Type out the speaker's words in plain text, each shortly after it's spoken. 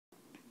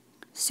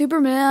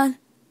Superman.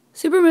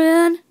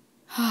 Superman.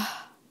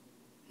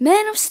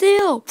 Man of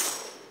Steel.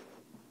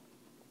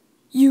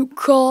 You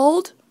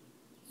called?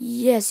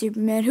 Yes,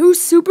 Superman. Who's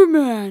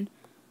Superman?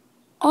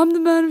 I'm the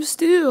Man of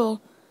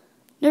Steel.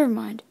 Never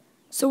mind.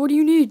 So what do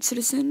you need,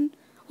 citizen?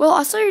 Well,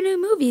 I saw your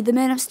new movie, The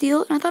Man of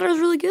Steel, and I thought it was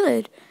really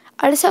good.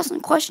 I just have some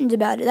questions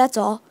about it, that's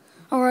all.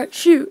 Alright,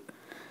 shoot.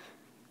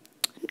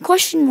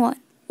 Question 1.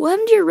 What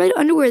happened to your red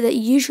underwear that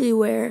you usually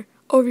wear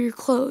over your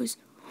clothes?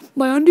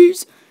 My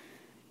undies?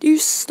 Do you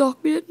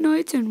stalk me at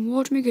night and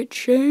watch me get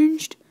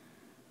changed?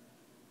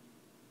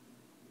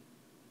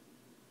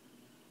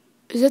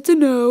 Is that a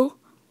no?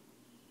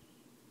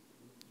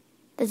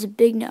 That's a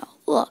big no.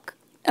 Look.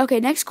 Okay,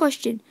 next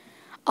question.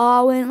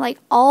 When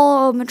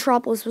all of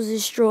Metropolis was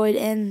destroyed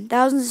and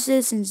thousands of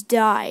citizens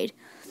died,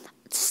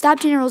 to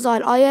stop General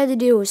Zod, all you had to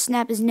do was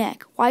snap his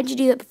neck. Why did you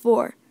do that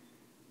before?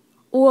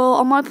 Well,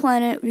 on my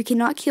planet, we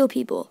cannot kill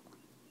people.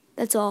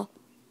 That's all.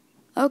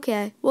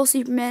 Okay, well,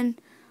 Superman,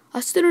 I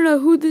still don't know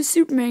who this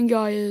Superman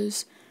guy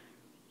is.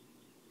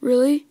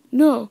 Really?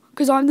 No,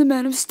 because I'm the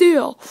Man of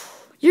Steel.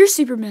 You're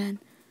Superman.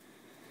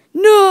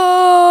 No!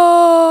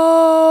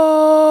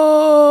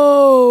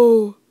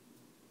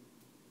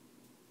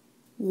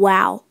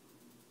 Wow.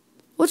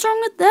 What's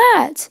wrong with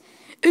that?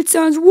 It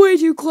sounds way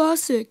too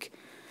classic.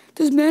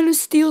 Does Man of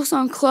Steel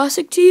sound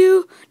classic to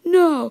you?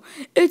 No,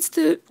 it's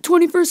the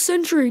 21st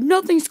century.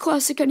 Nothing's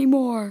classic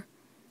anymore.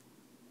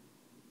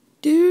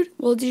 Dude,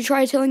 well, did you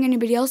try telling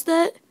anybody else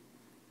that?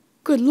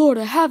 Good Lord,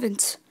 I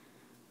haven't.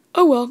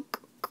 Oh well.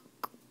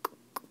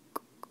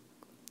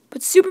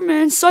 But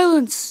Superman,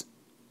 silence!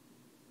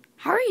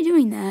 How are you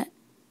doing that?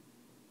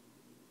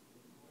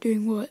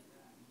 Doing what?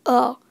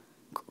 Oh.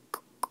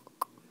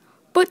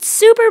 But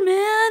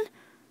Superman!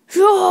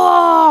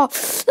 Ah!